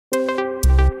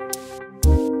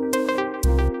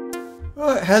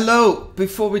Right, hello.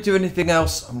 Before we do anything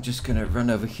else, I'm just going to run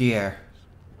over here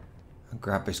and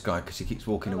grab this guy because he keeps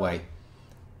walking away.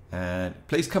 And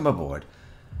please come aboard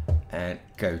and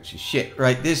go to shit.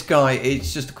 Right, this guy,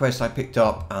 it's just a quest I picked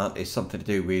up and it's something to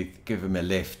do with give him a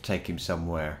lift, take him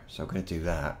somewhere. So I'm going to do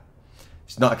that.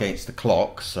 It's not against the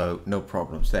clock, so no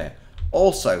problems there.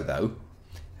 Also, though,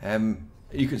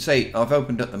 you can see I've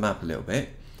opened up the map a little bit.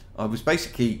 I was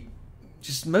basically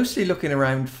just mostly looking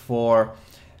around for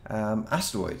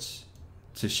asteroids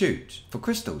to shoot, for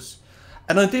crystals.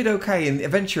 And I did okay, and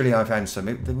eventually I found some.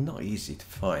 They were not easy to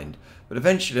find, but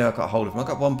eventually I got hold of them. I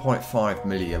got 1.5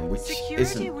 million, which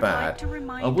isn't bad.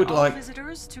 I would like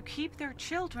visitors to keep their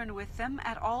children with them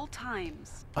at all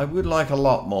times. I would like a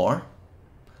lot more.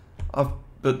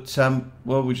 But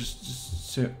well, we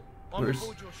just where's...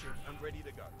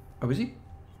 Oh, is he?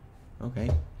 Okay,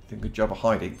 did a good job of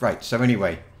hiding. Right. So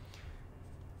anyway,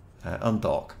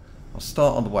 undock. I'll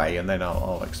start on the way, and then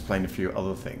I'll explain a few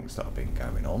other things that have been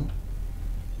going on.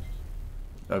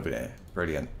 Over there.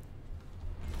 Brilliant.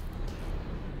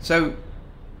 So,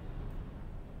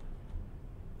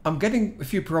 I'm getting a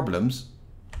few problems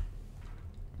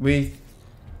with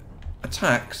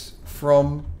attacks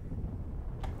from...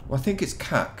 Well, I think it's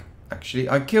CAC, actually.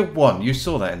 I killed one. You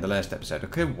saw that in the last episode. I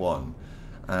killed one.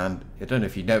 And I don't know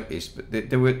if you noticed, but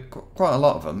there were quite a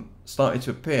lot of them started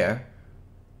to appear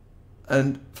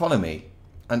and follow me,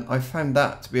 and I found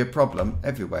that to be a problem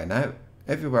everywhere now.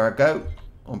 Everywhere I go,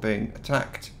 I'm being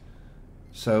attacked.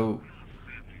 So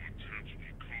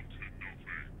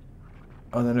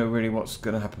I don't know really what's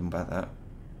going to happen about that.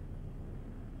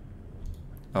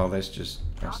 Oh, that's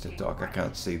the dock. I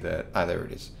can't see the... Ah, there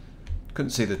it is.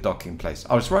 Couldn't see the docking place.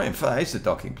 I was right in front. That is the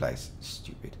docking place.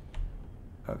 Stupid.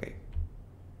 Okay.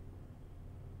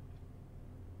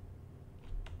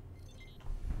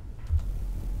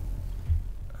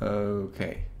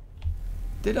 Okay.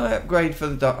 Did I upgrade for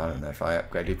the dock? I don't know if I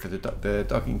upgraded for the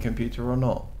docking computer or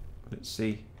not. Let's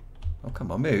see. Oh,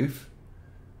 come on, move.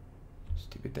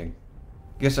 Stupid thing.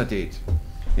 Yes, I did.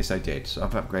 Yes, I did. So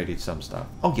I've upgraded some stuff.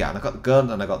 Oh, yeah, and I got the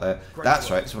gun and I got the... That's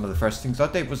right. It's one of the first things I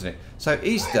did, wasn't it? So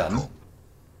he's done.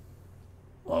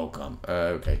 Oh, come.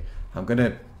 Okay. I'm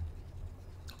gonna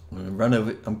run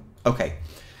over... okay.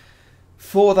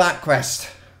 For that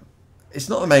quest... It's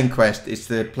not the main quest, it's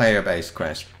the player-based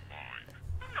quest.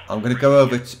 I'm going to go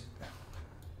over to...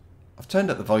 I've turned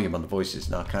up the volume on the voices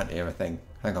now, I can't hear a thing.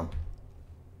 Hang on.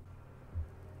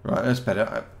 Right, that's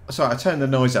better. Sorry, I turned the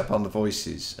noise up on the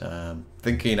voices.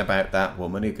 Thinking about that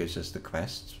woman who gives us the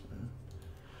quest.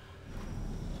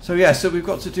 So yeah, so we've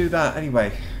got to do that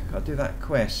anyway. Got to do that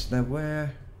quest. Now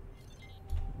where...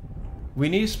 We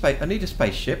need a space... I need a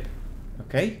spaceship.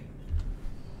 Okay.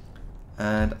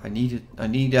 And I need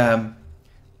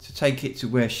to take it to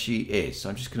where she is. So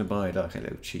I'm just going to buy like a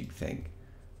little cheap thing.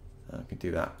 I can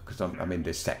do that because I'm in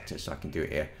this sector, so I can do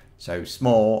it here. So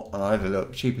small, and I have a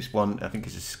look. Cheapest one, I think,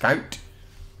 is a Scout.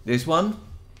 This one.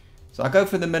 So I go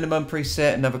for the minimum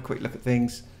preset and have a quick look at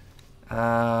things.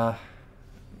 Yeah,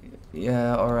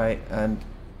 all right. And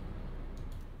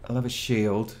I'll have a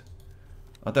shield.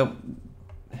 I don't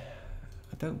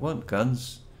want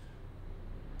guns.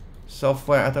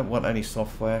 Software. I don't want any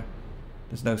software.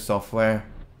 There's no software.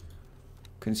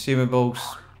 Consumables.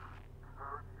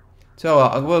 So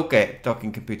I will get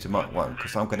docking computer Mark 1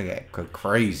 because I'm going to go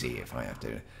crazy if I have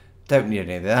to. Don't need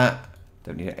any of that.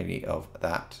 Don't need any of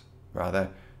that. Rather,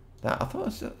 that I thought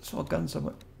I saw guns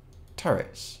on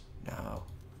turrets. No.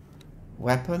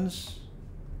 Weapons.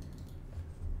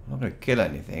 I'm not going to kill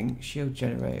anything. Shield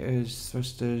generators,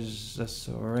 thrusters. That's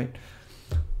all right.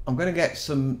 I'm going to get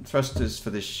some thrusters for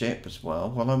this ship as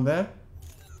well while I'm there.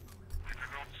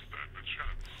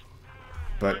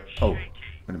 But, oh, wait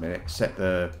a minute. Set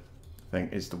the thing.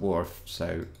 It's the wharf,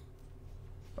 so...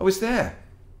 Oh, it's there.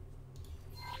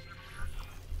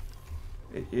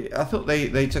 I thought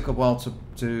they took a while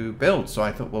to build, so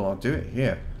I thought, well, I'll do it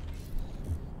here.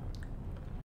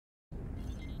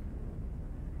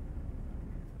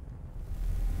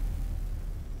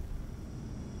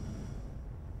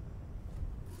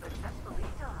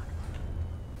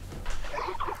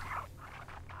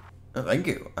 Oh, thank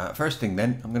you. First thing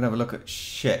then, I'm gonna have a look at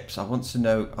ships. I want to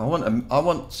know. I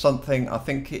want something. I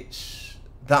think it's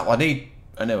that one.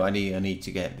 I need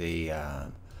to get the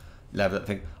level up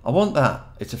thing. I want that.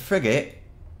 It's a frigate.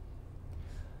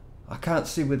 I can't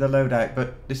see with the loadout,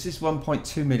 but this is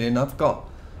 1.2 million. I've got.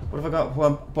 What have I got?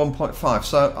 1.5.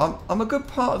 So I'm a good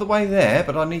part of the way there,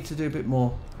 but I need to do a bit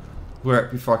more work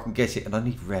before I can get it, and I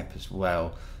need rep as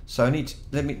well. So I need to,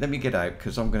 let me get out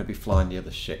because I'm going to be flying the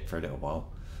other ship for a little while.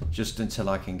 Just until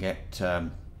I can get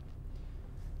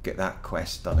that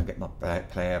quest done and get my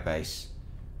player base.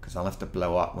 Because I'll have to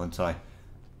blow up, won't I?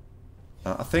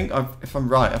 I think if I'm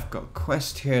right, I've got a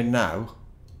quest here now.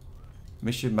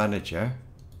 Mission manager.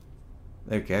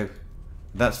 There we go.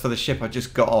 That's for the ship I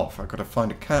just got off. I've got to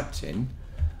find a captain.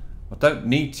 I don't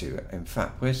need to. In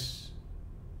fact, where's...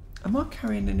 Am I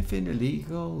carrying anything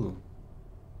illegal?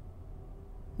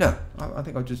 No, I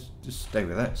think I'll just stay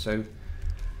with that. So,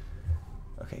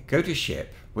 okay, go to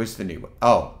ship. Where's the new one?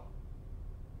 Oh,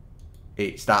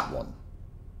 it's that one.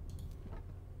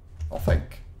 I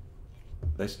think.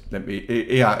 Let me.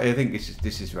 Yeah, I think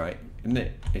this is right, isn't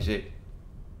it? Is it?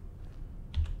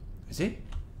 Is it?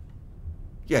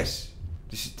 Yes.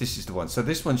 This is the one. So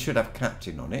this one should have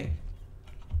captain on it.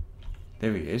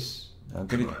 There he is. I'm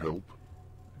going to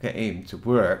get him to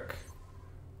work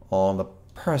on the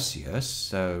Perseus.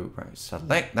 So right,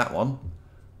 select that one,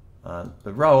 and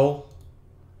the role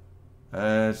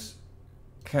as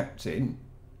captain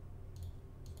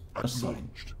assigned.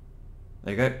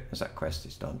 There you go. As that quest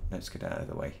is done, let's get out of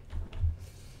the way.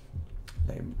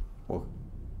 Well,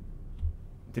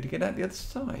 did he get out the other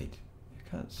side? I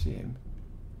can't see him.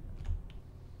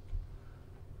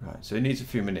 Right, so it needs a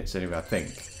few minutes anyway, I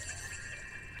think,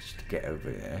 just to get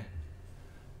over there.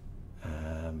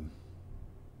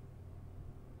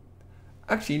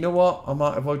 Actually, you know what? I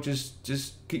might as well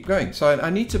just keep going. So I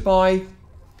need to buy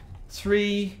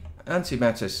 3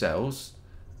 antimatter cells,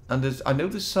 and I know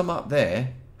there's some up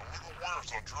there.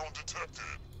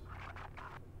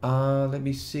 Let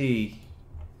me see.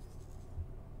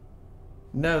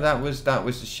 No, that was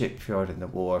the shipyard in the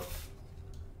wharf.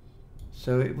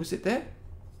 So was it there?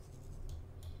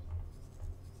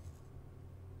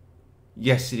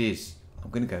 Yes, it is. I'm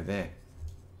going to go there.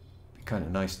 Be kind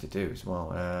of nice to do as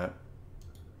well.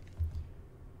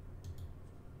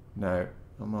 No,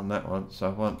 I'm on that one. So I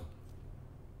want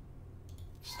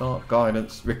start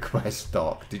guidance request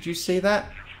doc. Did you see that?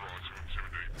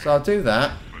 So I'll do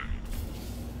that.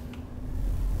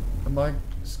 Am I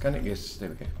scanning? Yes, there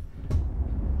we go.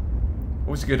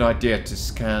 Always a good idea to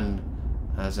scan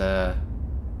as a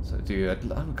do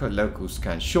a local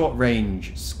scan, short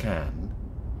range scan.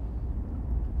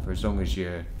 For as long as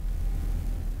you're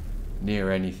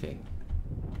near anything.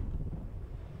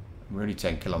 We're only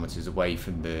 10 kilometers away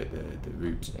from the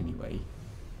route anyway.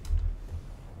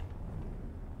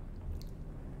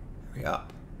 Hurry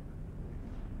up.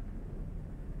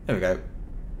 There we go.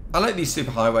 I like these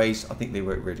superhighways. I think they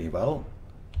work really well.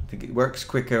 I think it works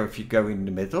quicker if you go in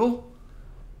the middle.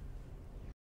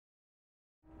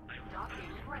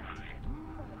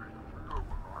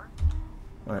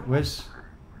 Right, where's...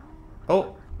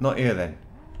 Oh, not here then.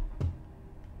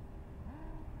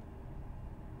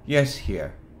 Yes,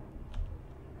 here.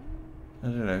 I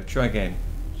don't know, try again.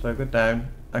 So I go down.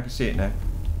 I can see it now.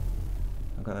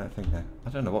 I've got that thing now. I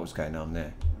don't know what was going on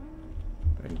there.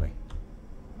 But anyway.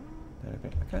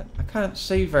 I can't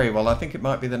see very well. I think it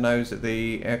might be the nose of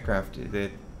the aircraft.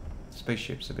 The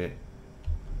spaceship's a bit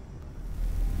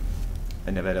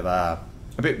in a bit of a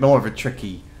bit more of a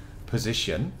tricky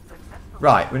position.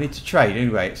 Right, we need to trade.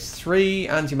 Anyway, it's 3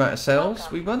 antimatter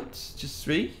cells we want. Just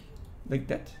 3. Like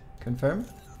that. Confirm.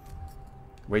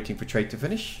 Waiting for trade to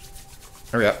finish.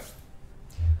 Hurry up.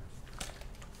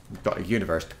 We've got a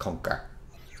universe to conquer.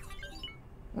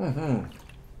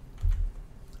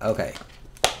 Okay.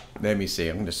 Let me see.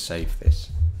 I'm going to save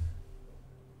this.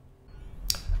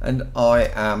 And I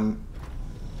am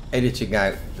editing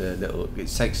out the little... It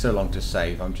takes so long to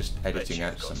save. I'm just editing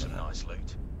out some of that. Nice loot.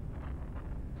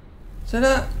 See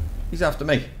that? He's after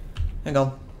me. Hang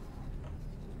on.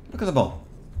 Look at the ball.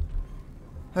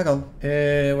 Hang on. What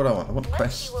do I want? I want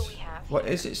quest. What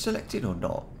is it selected or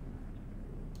not?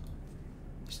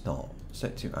 It's not.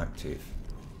 Set to active.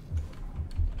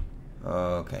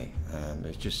 Okay.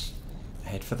 Let's just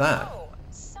head for that. Oh,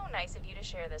 so nice of you to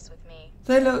share this with me.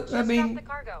 Say, look. I mean, the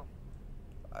cargo.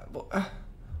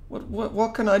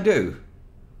 What can I do?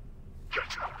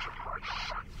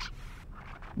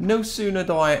 No sooner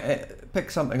do I pick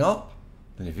something up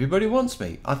than everybody wants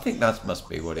me. I think that must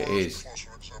be what it is.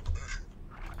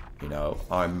 You know,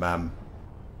 I'm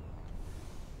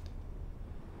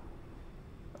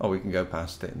oh, we can go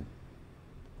past it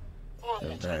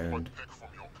and around.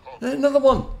 There's another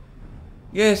one.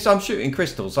 Yes, I'm shooting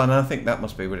crystals, and I think that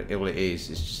must be what it is.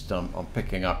 It's just I'm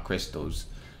picking up crystals,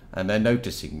 and they're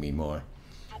noticing me more.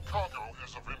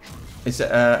 Is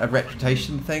it a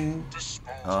reputation thing?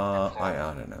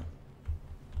 I don't know.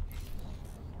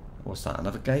 What's that?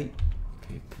 Another gate?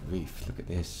 Good grief! Look at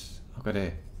this. I've got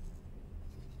to.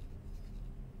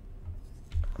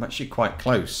 I'm actually quite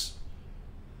close.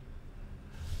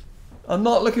 I'm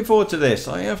not looking forward to this,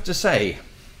 I have to say.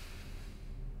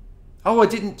 Oh, I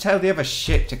didn't tell the other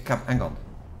ship to come. Hang on.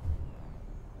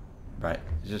 Right,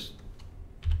 just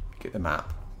get the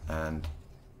map and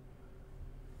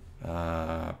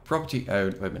property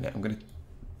owned. Wait a minute, I'm going to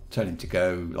tell him to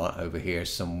go like over here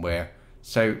somewhere.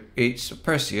 So it's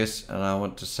Perseus, and I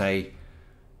want to say,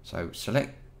 so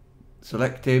select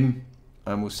him,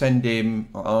 and we'll send him.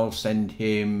 I'll send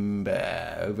him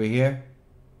over here.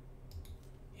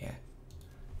 Yeah,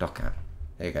 dock out.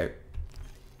 There you go.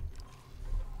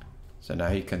 So now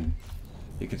he can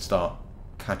start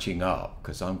catching up,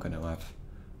 because I'm going to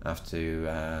have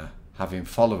to have him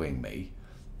following me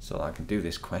so that I can do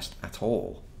this quest at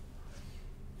all.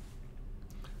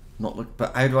 Not look,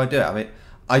 but how do I do it? I mean,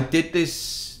 I did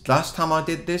this last time. I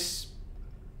did this,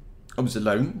 I was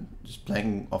alone, just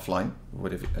playing offline,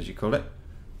 whatever as you call it,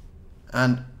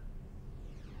 and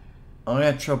I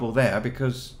had trouble there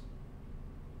because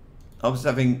I was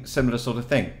having similar sort of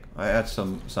thing. I had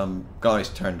some guys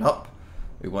turned up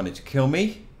who wanted to kill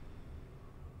me,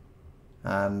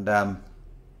 and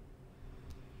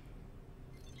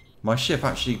my ship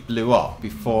actually blew up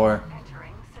before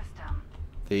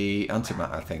the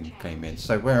antimatter thing came in.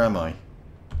 So where am I?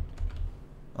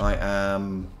 I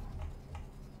am.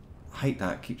 I hate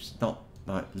that. It keeps not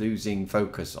like losing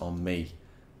focus on me.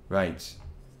 Right.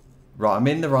 I'm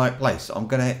in the right place. I'm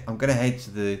gonna head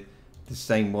to the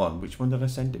same one. Which one did I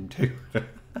send him to?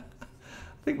 I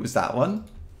think it was that one.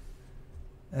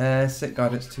 Set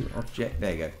guidance to object.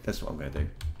 There you go. That's what I'm gonna do.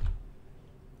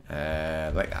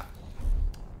 Like that.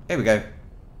 Here we go.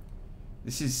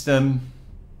 This is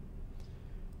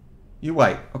You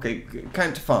wait. Okay,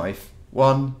 count to 5.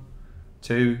 1,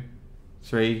 2,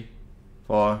 3,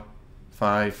 4,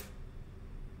 5.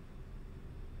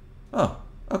 Oh,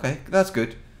 okay, that's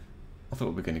good. I thought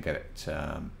we were going to get it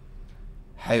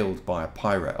hailed by a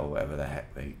pirate or whatever the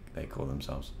heck they call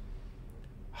themselves.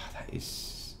 Oh, that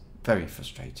is very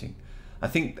frustrating.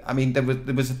 I mean, there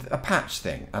was a patch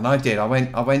thing, and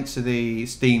I went to the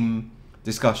Steam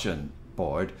discussion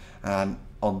board, and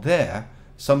on there,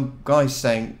 some guys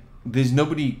saying there's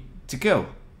nobody to kill,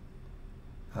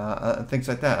 and things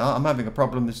like that. I'm having a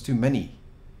problem. There's too many.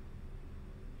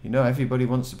 You know, everybody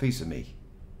wants a piece of me,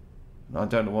 and I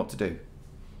don't know what to do.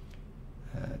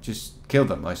 Just kill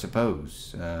them, I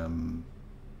suppose.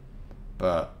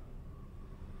 But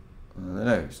I don't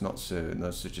know. It's not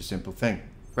such a simple thing.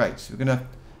 Right. So we're gonna.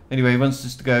 Anyway, he wants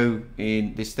us to go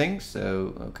in this thing.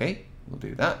 So okay, we'll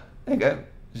do that. There you go.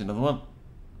 There's another one.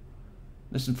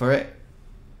 Listen for it.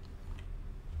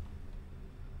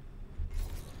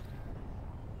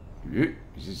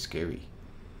 This is scary.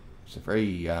 It's a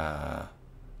very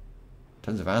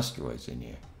tons of asteroids in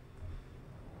here.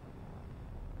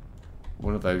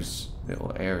 One of those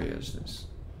little areas that's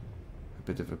a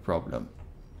bit of a problem.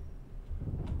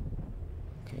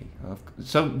 Okay,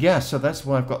 so yeah, so that's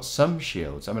why I've got some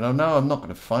shields. I mean, I know I'm not going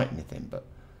to fight anything, but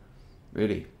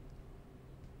really,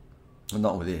 well,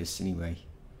 not with this anyway.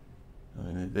 I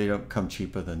mean, they don't come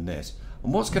cheaper than this.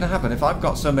 And what's going to happen if I've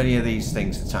got so many of these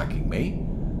things attacking me?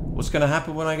 What's going to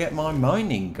happen when I get my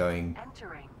mining going?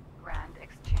 Entering Grand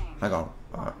Exchange. Hang on,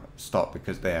 stop,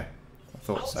 because there. I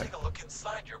thought so. Take a look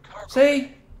inside your cargo.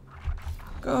 See?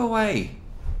 Go away.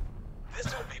 This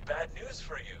will be bad news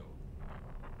for you.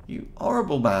 You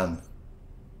horrible man.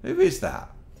 Who is that?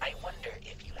 I wonder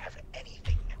if you have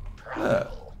anything Look.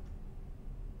 profitable.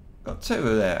 Got two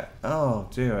of there. Oh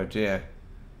dear, oh dear.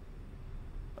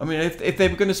 I mean, if they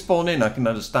were going to spawn in, I can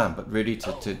understand, but really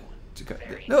to go.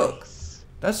 Look, Nice.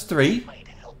 that's 3. Might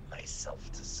help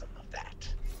myself to some of that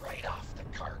right off the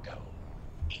cargo.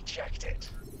 Eject it.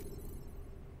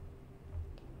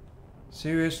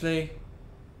 Seriously?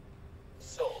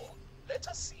 So, let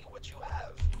us see what you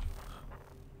have.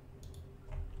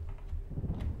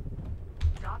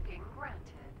 Docking granted.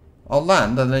 I'll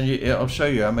land and then I'll show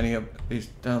you how many of these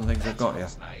damn things I've got here.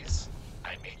 That's nice.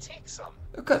 I may take some.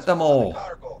 Look at them all.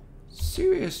 Cargo.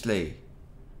 Seriously?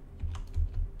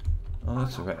 Oh,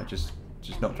 that's alright. I just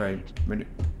not very.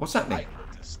 What's I happening?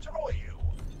 will destroy you.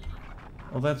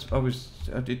 Oh,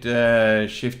 I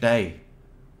did Shift A.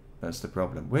 That's the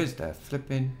problem. Where's the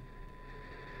flipping?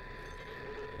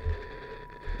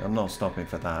 I'm not stopping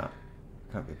for that.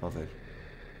 Can't be bothered.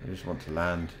 I just want to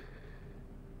land.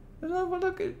 Oh, well,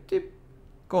 look at it.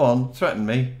 Go on, threaten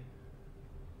me.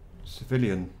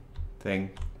 Civilian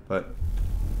thing, but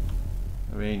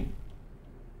I mean,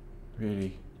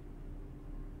 really.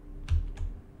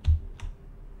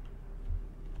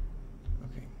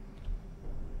 Okay.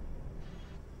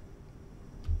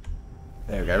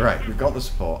 There we go. Right, we've got the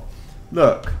support.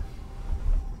 Look.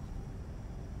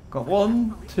 Got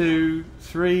 1, 2,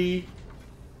 3,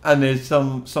 and there's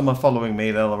some are following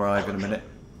me. They'll arrive in a minute.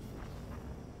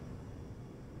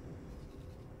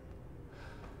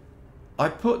 I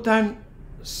put down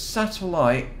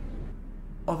satellite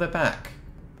on their back.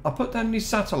 I put down these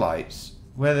satellites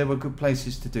where there were good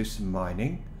places to do some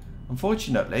mining.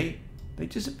 Unfortunately, they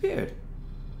disappeared.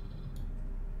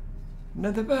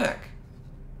 Now they're back.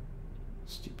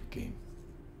 Stupid game.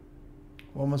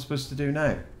 What am I supposed to do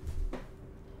now?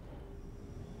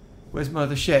 Where's my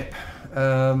other ship?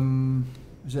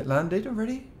 Is it landed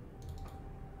already?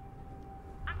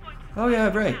 Oh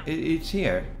yeah, right. It's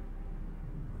here.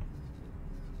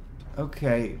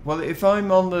 Okay. Well, if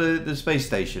I'm on the space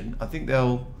station, I think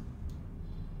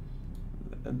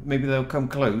maybe they'll come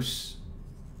close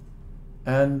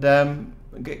and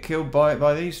get killed by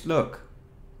these. Look,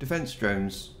 defense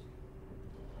drones.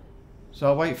 So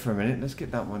I'll wait for a minute. Let's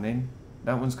get that one in.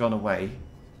 That one's gone away.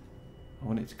 I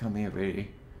want it to come here,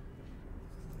 really.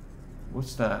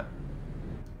 What's that?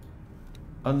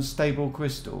 Unstable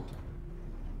crystal.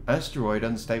 Asteroid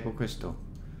unstable crystal.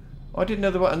 Oh, I didn't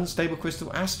know there were unstable crystal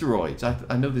asteroids.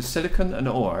 I know there's silicon and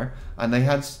ore, and they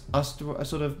had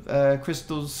sort of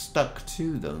crystals stuck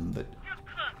to them, but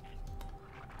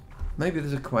maybe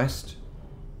there's a quest.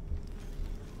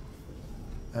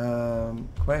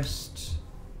 Quest.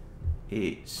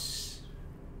 It's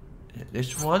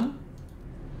this one.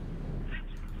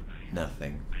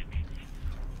 Nothing.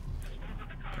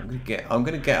 I'm gonna get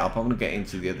up. I'm gonna get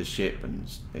into the other ship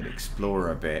and explore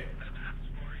a bit.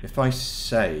 If I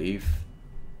save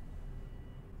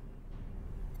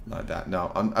like that,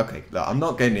 no, okay. Look, I'm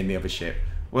not getting in the other ship.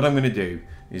 What I'm gonna do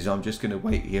is I'm just gonna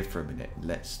wait here for a minute.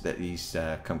 Let's let these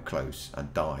come close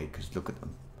and die. Because look at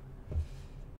them.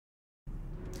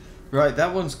 Right,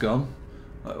 that one's gone.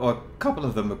 A couple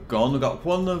of them have gone. I've got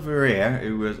one over here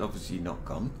who was obviously not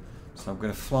gone. So I'm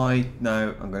gonna fly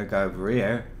now. I'm gonna go over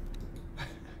here.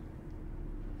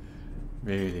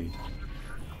 Really?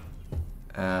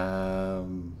 Yeah,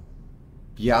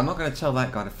 I'm not going to tell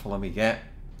that guy to follow me yet.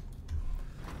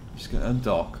 I'm just going to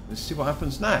undock. Let's see what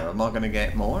happens now. Am I going to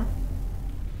get more?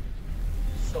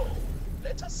 So,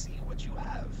 let us see what you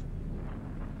have.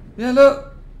 Yeah,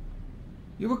 look.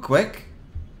 You were quick.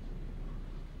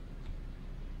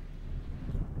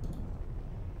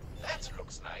 That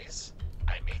looks nice.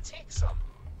 I may take some.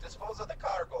 Dispose of the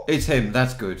cargo. It's him.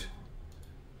 That's good.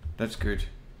 That's good.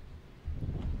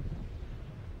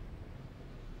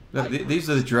 Look, these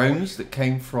are the drones that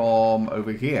came from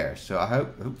over here, so I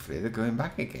hopefully they're going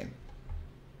back again.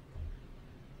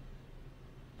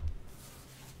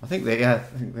 I think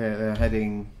they're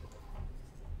heading.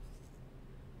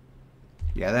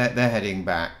 Yeah, they're heading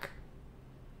back.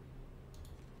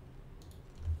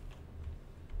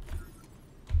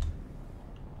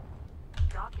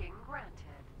 Docking granted.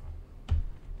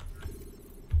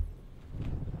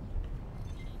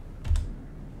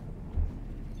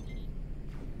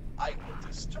 I will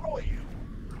destroy you.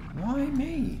 Why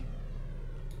me?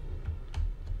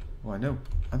 Well,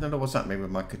 I don't know what's happening with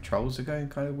my controls. Are going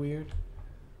kind of weird.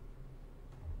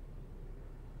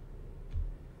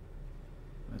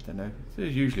 I don't know.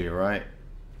 It's usually alright.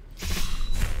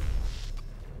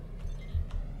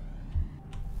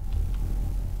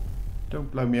 Don't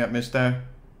blow me up, mister.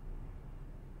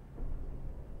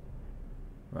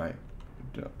 Right.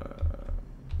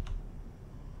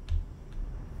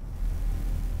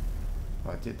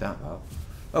 I did that well.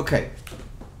 Okay.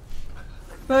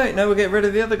 Right, now we'll get rid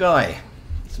of the other guy.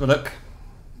 Let's have a look.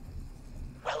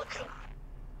 Welcome.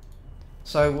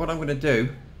 So what I'm going to do...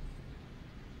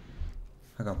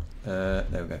 Hang on. There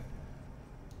we go.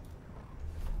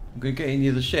 I'm going to get in the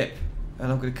other ship. And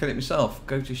I'm going to kill it myself.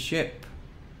 Go to ship.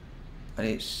 And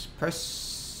it's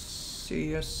Precious.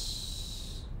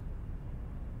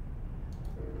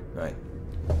 Right.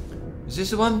 Is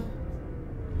this the one?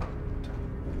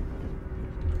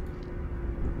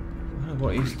 I don't know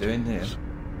what he's doing here.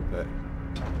 But...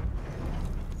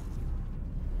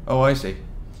 Oh, I see.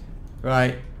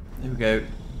 Right. Here we go.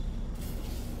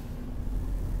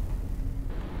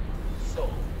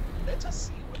 So, let us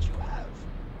see what you have.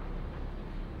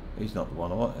 He's not the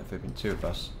one I want. There have been two of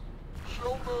us.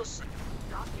 Show mercy.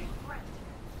 Docking granted.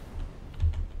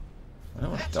 I don't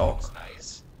want to That dock. looks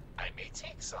nice. I may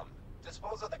take some.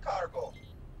 Dispose of the cargo.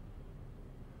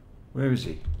 Where is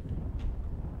he?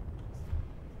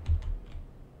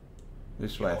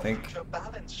 This way, I think. Your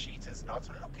balance sheet is not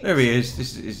looking. There he is.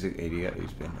 This is the idiot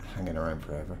who's been hanging around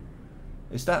forever.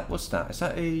 Is that... What's that? Is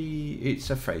that a... It's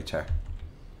a freighter.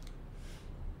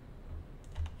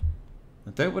 I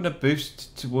don't want to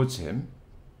boost towards him.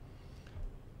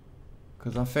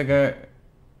 Because I figure...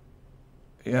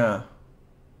 Yeah.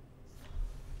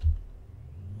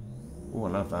 Oh, I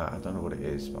love that. I don't know what it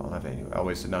is, but I'll have it anyway. Oh,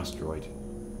 it's an asteroid.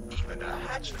 Even a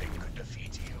hatchling could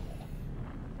defeat you.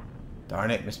 Darn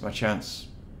it, missed my chance.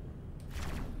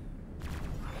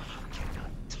 I cannot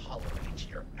tolerate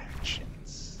your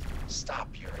actions. Stop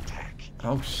your attack.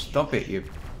 Oh, stop it, you. You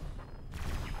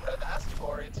would have asked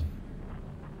for it.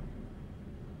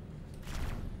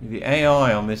 The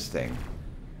AI on this thing.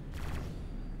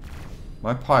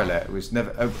 My pilot was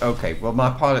never... Oh, okay, well,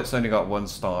 my pilot's only got 1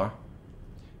 star.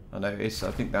 I noticed,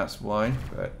 I think that's why,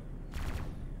 but...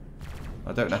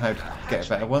 I don't know how to get a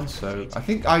better one, so... I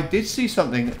think I did see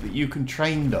something that you can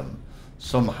train them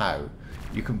somehow.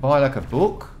 You can buy like a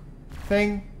book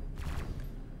thing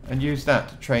and use that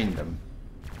to train them.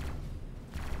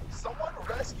 Someone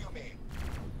rescue me.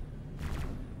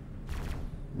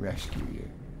 Rescue you.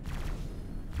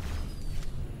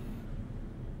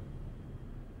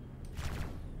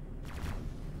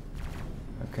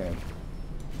 Okay.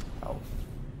 Oh.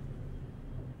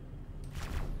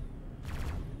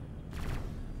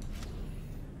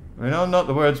 I mean, I'm not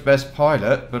the world's best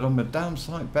pilot, but I'm a damn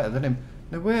sight better than him.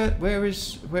 Now, where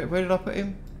did I put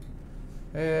him?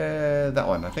 That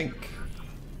one, I think.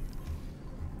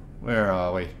 Where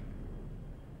are we?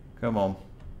 Come on.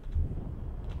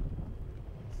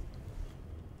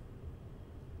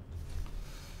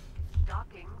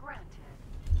 Docking granted.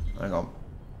 Hang on.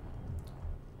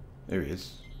 There he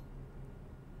is.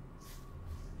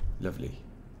 Lovely.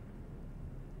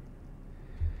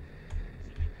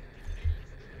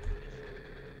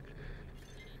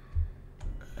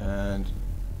 And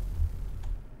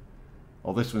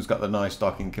oh, this one's got the nice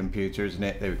docking computer, isn't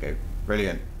it? There we go.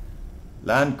 Brilliant.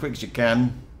 Land quick as you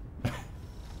can.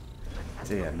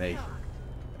 Dear me.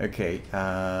 Okay,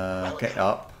 get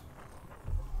up.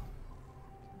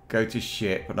 Go to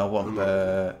ship, and I want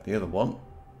the other one.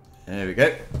 There we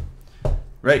go.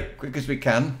 Right, quick as we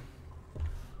can.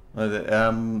 Let's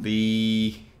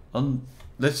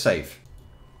save.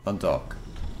 Undock.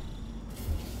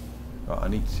 Right, I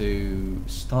need to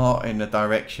start in the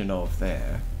direction of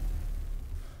there.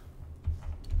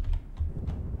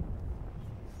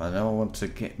 I know I want to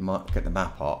get the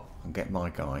map up and get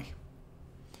my guy.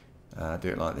 Do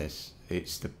it like this.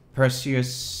 It's the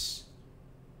Perseus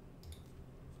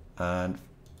and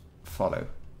follow.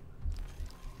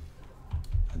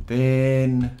 And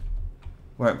then,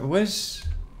 right, but where's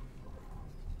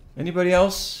anybody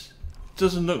else?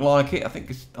 Doesn't look like it. I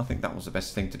think that was the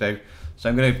best thing to do. So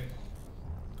I'm going to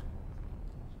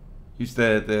use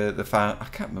the fan. I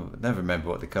can't remember. Never remember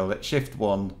what they call it. Shift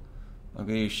 1. I'm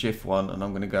going to use Shift 1, and I'm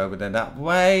going to go over there that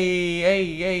way.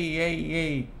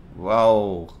 Hey.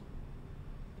 Whoa.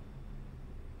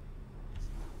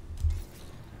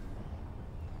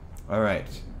 All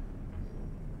right.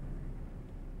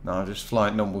 No, I'll just fly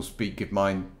at normal speed. Give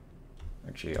mine.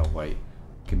 Actually, I'll wait.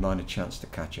 Give mine a chance to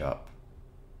catch up.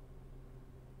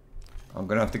 I'm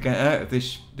going to have to get out of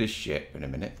this ship in a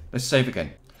minute. Let's save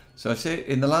again. So I said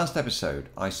in the last episode,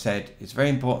 I said it's very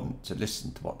important to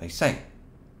listen to what they say.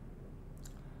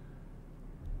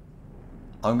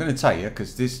 I'm going to tell you,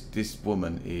 because this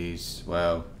woman is,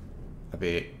 well, a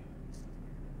bit...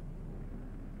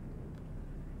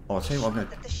 Oh, I'll tell you what I'm going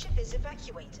to... The ship is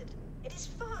evacuated. It is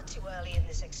far too early in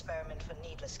this experiment for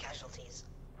needless casualties.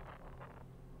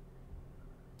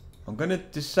 I'm going to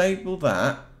disable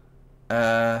that.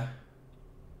 Oh,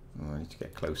 I need to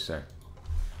get closer.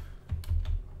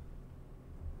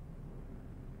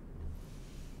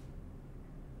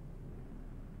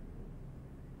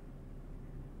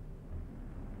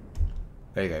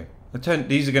 There you go.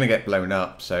 These are going to get blown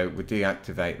up, so we'll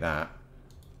deactivate that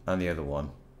and the other one.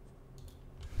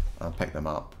 I'll pick them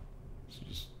up. So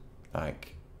just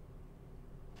like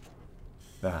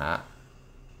that.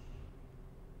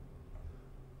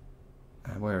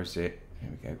 And where is it? Here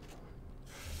we go.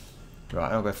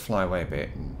 Right, I'll go fly away a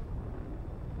bit and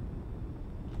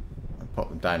pop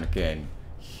them down again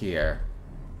here.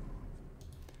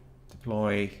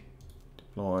 Deploy.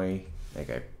 There you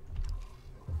go.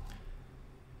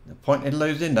 The point in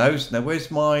losing those. Now where's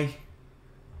my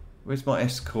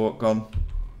escort gone?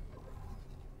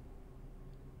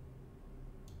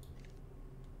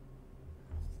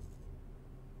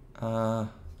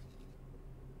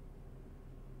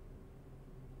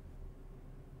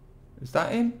 Is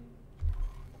that him?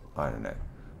 I don't know.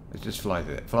 Let's just fly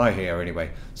here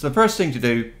anyway. So the first thing to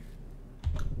do,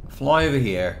 fly over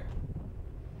here,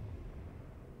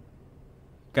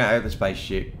 get out of the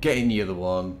spaceship, get in the other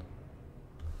one.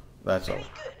 That's all. Very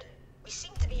good. We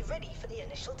seem to be ready for the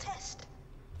initial test.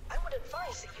 I would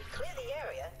advise that you clear the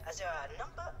area, as there are a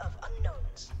number of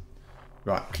unknowns.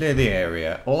 Right, clear the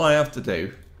area. All I have to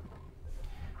do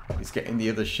is get in the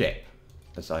other ship,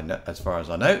 as far as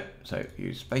I know. So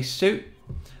use spacesuit.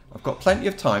 I've got plenty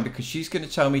of time because she's going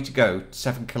to tell me to go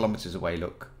 7 kilometers away.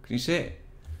 Look, Can you see it?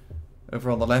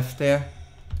 Over on the left there.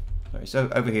 No, it's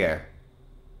over here.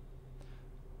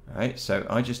 Right, so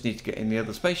I just need to get in the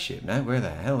other spaceship now. Where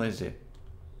the hell is it?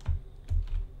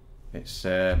 It's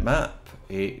map.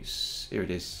 It's here.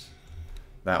 It is.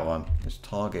 That one. Let's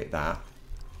target that.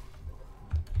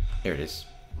 Here it is.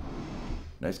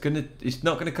 Now it's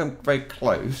not gonna come very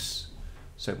close,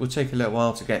 so it will take a little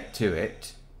while to get to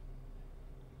it.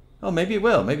 Oh, maybe it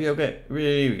will. Maybe it'll get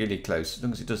really, really close as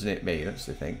long as it doesn't hit me. That's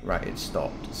the thing. Right, it's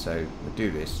stopped. So we'll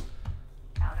do this.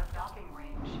 Out of docking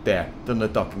range. There, done the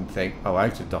docking thing. Oh,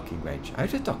 out of docking range.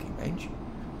 Out of docking range.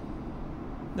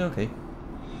 Okay.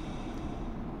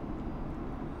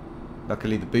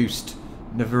 Luckily, the boost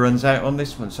never runs out on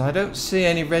this one, so I don't see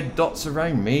any red dots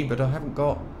around me. But I haven't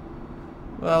got.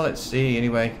 Well, let's see.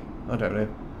 Anyway, I don't know.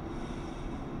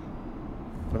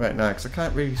 What about now? Because I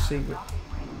can't really see.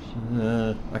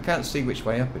 I can't see which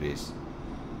way up it is.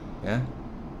 Yeah.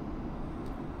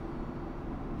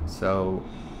 So,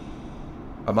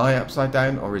 am I upside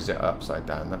down or is it upside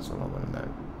down? That's all I want to know.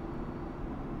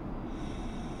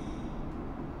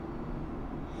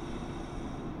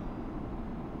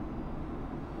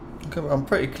 Okay, I'm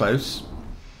pretty close.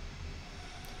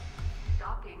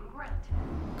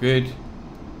 Good.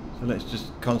 So let's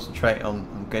just concentrate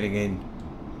on getting in.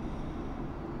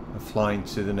 Flying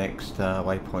to the next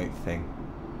waypoint thing.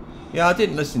 Yeah, I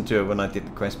didn't listen to it when I did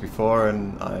the quest before,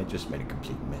 and I just made a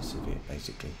complete mess of it,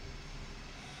 basically.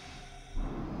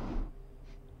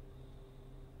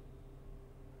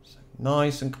 So,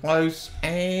 nice and close,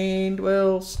 and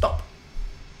we'll stop.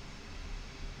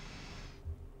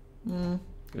 Good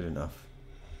enough.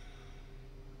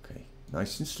 Okay,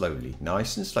 nice and slowly,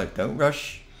 nice and slow. Don't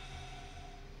rush.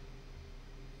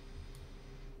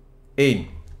 In.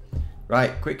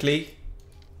 Right, quickly.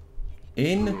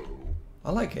 In.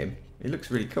 I like him. He looks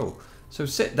really cool. So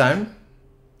sit down.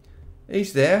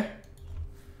 He's there.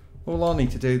 All I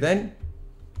need to do then.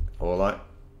 Alright.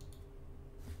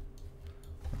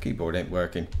 My keyboard ain't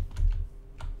working.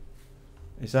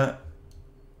 Is that?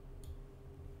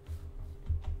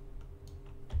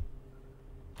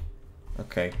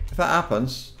 Okay. If that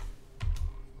happens,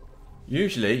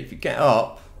 usually if you get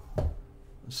up and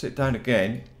sit down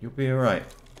again, you'll be alright.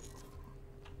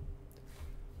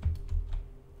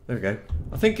 There we go.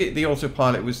 I think the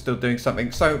autopilot was still doing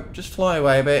something, so just fly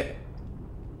away a bit.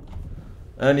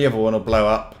 And the other one will blow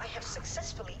up. I have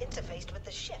successfully interfaced with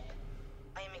the ship.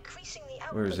 I am increasing the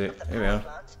output Where is it? of the Here we power are.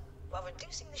 plant while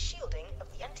reducing the shielding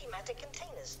of the antimatter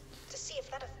containers to see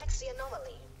if that affects the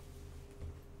anomaly.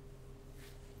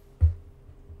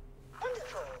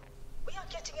 Wonderful! We are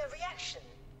getting a reaction.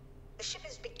 The ship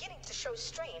is beginning to show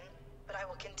strain, but I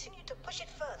will continue to push it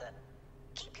further.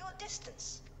 Keep your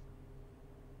distance.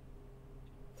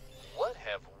 What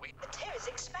have we... The tear is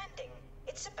expanding.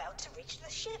 It's about to reach the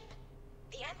ship.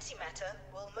 The antimatter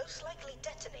will most likely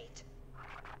detonate.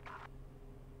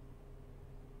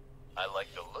 I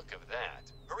like the look of that.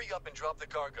 Hurry up and drop the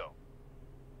cargo.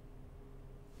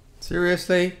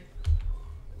 Seriously?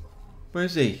 Where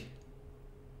is he?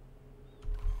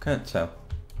 Can't tell.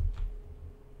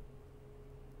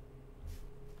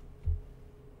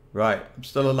 Right, I'm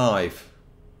still alive.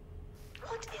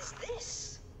 What is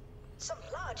this? Some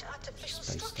large artificial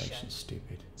Space structure. station,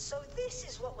 stupid. So this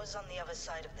is what was on the other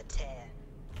side of the tear.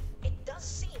 It does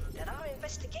seem that our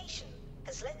investigation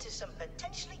has led to some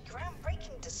potentially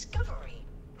groundbreaking discovery.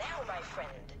 Now, my friend,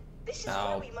 this is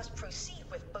where we must proceed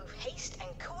with both haste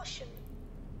and caution.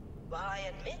 While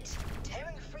I admit,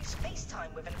 tearing free space-time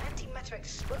with an antimatter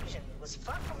explosion was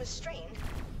far from restrained,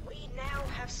 we now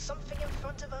have something in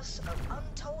front of us of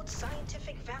untold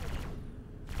scientific value.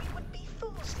 We would be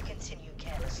fools to continue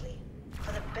carelessly.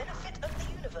 For the benefit of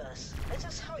the universe, let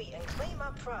us hurry and claim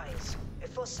our prize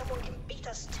before someone can beat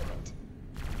us to it.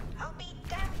 I'll be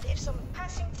damned if some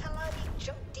passing Taladi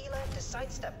junk dealer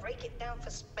decides to break it down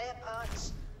for spare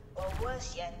parts, or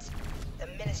worse yet, the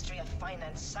Ministry of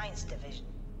Finance Science Division.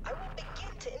 I will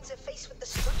begin to interface with the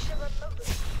structure remotely.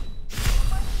 Do you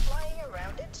mind flying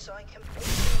around it so I can make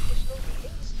some additional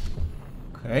readings?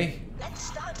 Okay. Let's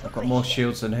start I've got more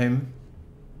shields than him.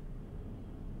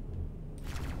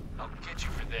 I'll get you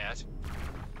for that.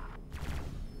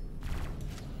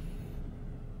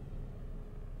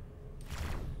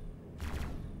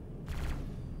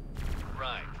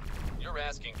 Right. You're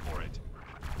asking for it.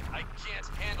 I can't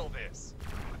handle this.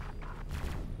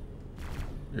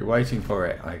 You're waiting for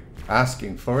it. I'm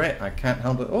asking for it. I can't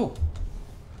handle it. Oh,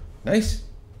 nice.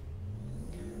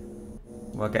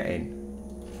 We'll get in.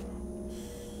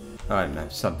 I don't know,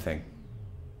 something.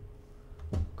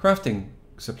 Crafting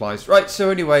supplies. Right, so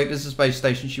anyway, there's a space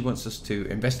station she wants us to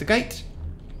investigate.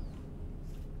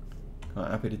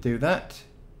 Quite happy to do that.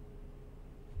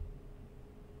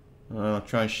 I'll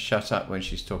try and shut up when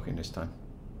she's talking this time.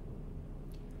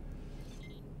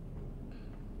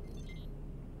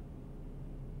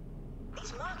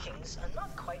 These markings are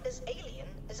not quite as alien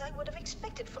as I would have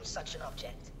expected from such an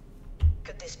object.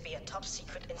 Could this be a top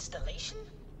secret installation?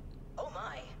 Oh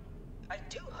my. I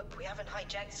do hope we haven't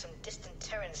hijacked some distant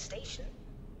Terran station.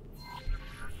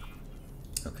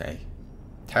 Okay.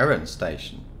 Terran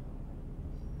station.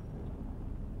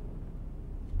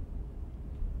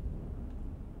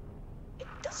 It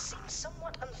does seem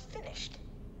somewhat unfinished,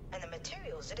 and the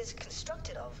materials it is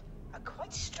constructed of are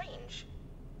quite strange.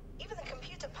 Even the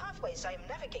computer pathways I am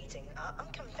navigating are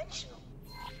unconventional.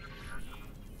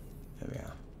 There we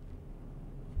are.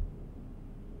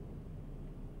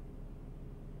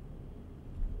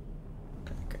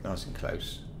 Okay, get nice and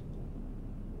close.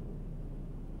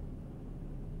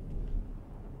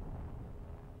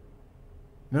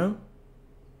 No?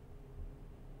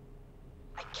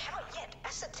 I cannot yet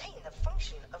ascertain the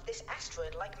function of this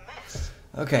asteroid-like mass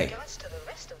Okay. in regards to the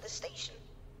rest of the station.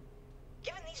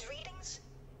 Given these readings,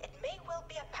 it may well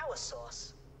be a power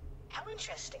source. How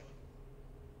interesting.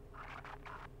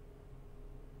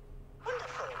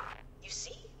 Wonderful. You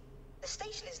see, the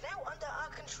station is now under our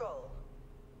control.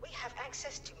 We have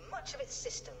access to much of its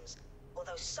systems,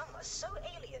 although some are so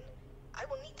alien, I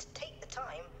will need to take the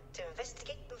time to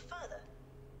investigate them further.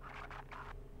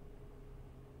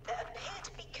 There appear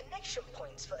to be connection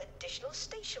points for additional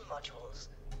station modules,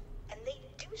 and they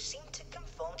do seem to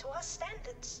conform to our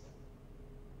standards.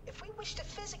 If we wish to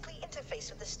physically interface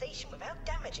with the station without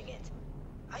damaging it,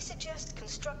 I suggest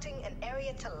constructing an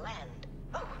area to land.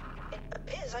 Oh, it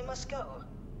appears I must go.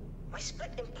 My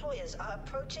split employers are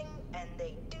approaching, and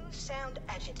they do sound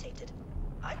agitated.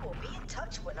 I will be in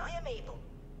touch when I am able.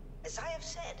 As I have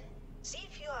said, see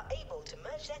if you are able to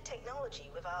merge their technology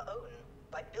with our own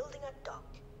by building a dock.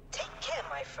 Take care,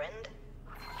 my friend.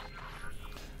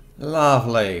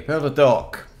 Lovely. Build a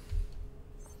dock.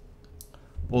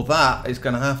 Well, that is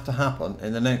going to have to happen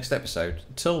in the next episode.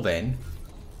 Until then,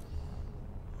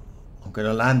 I'm going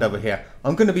to land over here.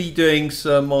 I'm going to be doing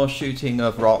some more shooting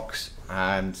of rocks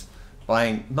and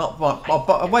buying,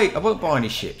 wait, I won't buy any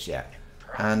ships yet.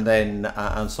 And then,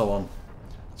 and so on.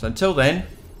 So until then,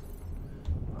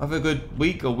 have a good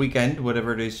week or weekend,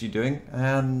 whatever it is you're doing.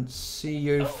 And see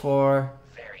you for...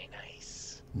 Very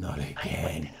nice. Not I might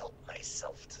again. help myself